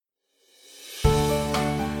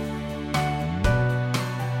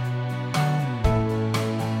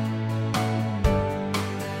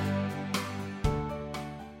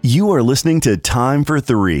You are listening to Time for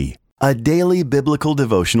Three, a daily biblical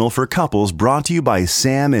devotional for couples brought to you by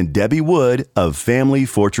Sam and Debbie Wood of Family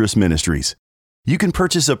Fortress Ministries. You can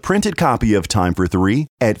purchase a printed copy of Time for Three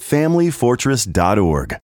at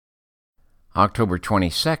familyfortress.org. October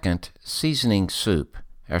 22nd, Seasoning Soup.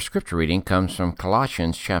 Our scripture reading comes from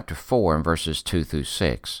Colossians chapter 4 and verses 2 through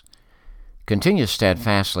 6. Continue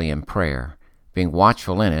steadfastly in prayer, being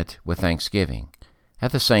watchful in it with thanksgiving.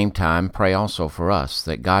 At the same time, pray also for us,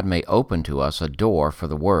 that God may open to us a door for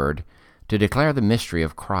the word, to declare the mystery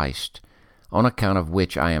of Christ, on account of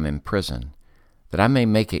which I am in prison, that I may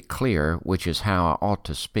make it clear which is how I ought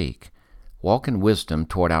to speak. Walk in wisdom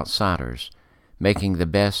toward outsiders, making the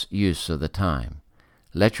best use of the time.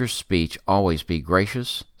 Let your speech always be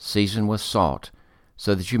gracious, seasoned with salt,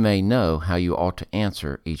 so that you may know how you ought to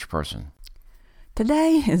answer each person.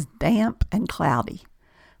 Today is damp and cloudy.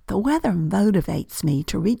 The weather motivates me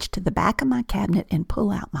to reach to the back of my cabinet and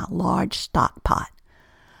pull out my large stock pot.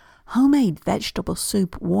 Homemade vegetable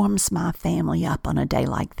soup warms my family up on a day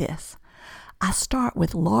like this. I start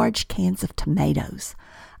with large cans of tomatoes.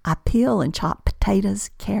 I peel and chop potatoes,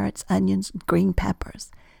 carrots, onions, and green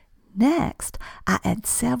peppers. Next, I add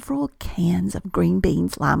several cans of green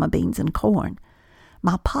beans, lima beans, and corn.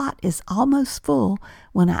 My pot is almost full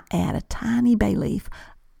when I add a tiny bay leaf,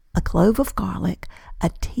 a clove of garlic, a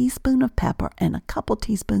teaspoon of pepper, and a couple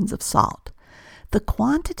teaspoons of salt. The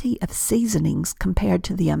quantity of seasonings compared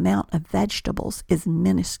to the amount of vegetables is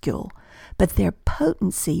minuscule, but their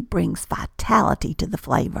potency brings vitality to the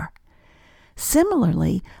flavor.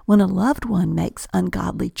 Similarly, when a loved one makes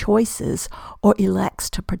ungodly choices or elects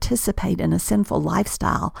to participate in a sinful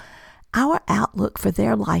lifestyle, our outlook for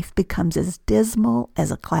their life becomes as dismal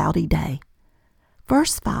as a cloudy day.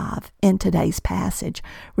 Verse 5 in today's passage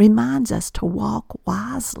reminds us to walk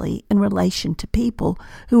wisely in relation to people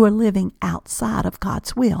who are living outside of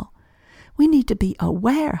God's will. We need to be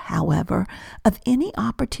aware, however, of any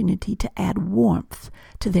opportunity to add warmth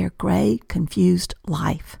to their gray, confused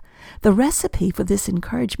life. The recipe for this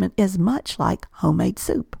encouragement is much like homemade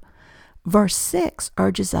soup. Verse 6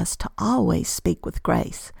 urges us to always speak with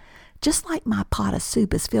grace. Just like my pot of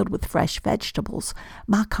soup is filled with fresh vegetables,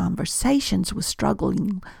 my conversations with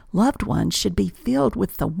struggling loved ones should be filled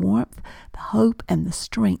with the warmth, the hope, and the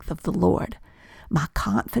strength of the Lord. My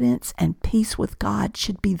confidence and peace with God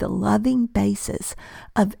should be the loving basis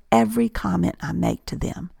of every comment I make to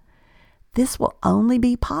them. This will only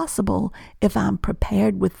be possible if I'm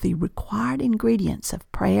prepared with the required ingredients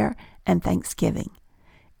of prayer and thanksgiving.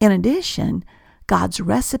 In addition, God's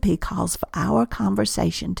recipe calls for our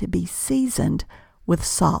conversation to be seasoned with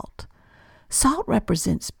salt. Salt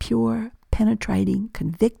represents pure, penetrating,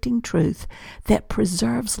 convicting truth that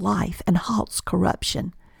preserves life and halts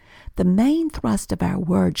corruption. The main thrust of our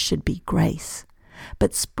words should be grace,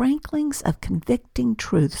 but sprinklings of convicting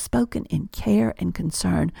truth spoken in care and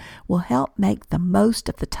concern will help make the most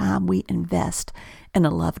of the time we invest in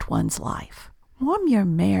a loved one's life. Warm your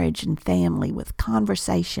marriage and family with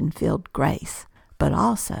conversation-filled grace, but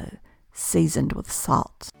also seasoned with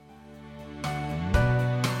salt.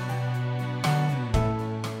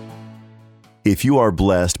 If you are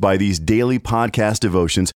blessed by these daily podcast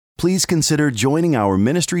devotions, please consider joining our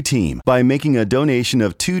ministry team by making a donation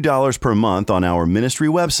of $2 per month on our ministry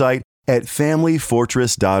website at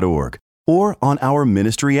familyfortress.org or on our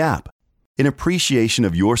ministry app. In appreciation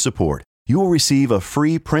of your support, you will receive a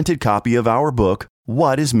free printed copy of our book,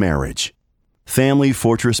 What is Marriage? Family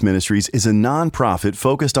Fortress Ministries is a nonprofit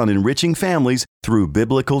focused on enriching families through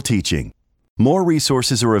biblical teaching. More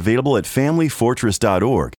resources are available at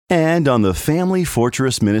familyfortress.org and on the Family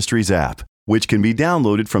Fortress Ministries app, which can be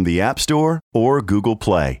downloaded from the App Store or Google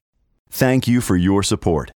Play. Thank you for your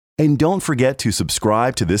support, and don't forget to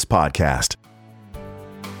subscribe to this podcast.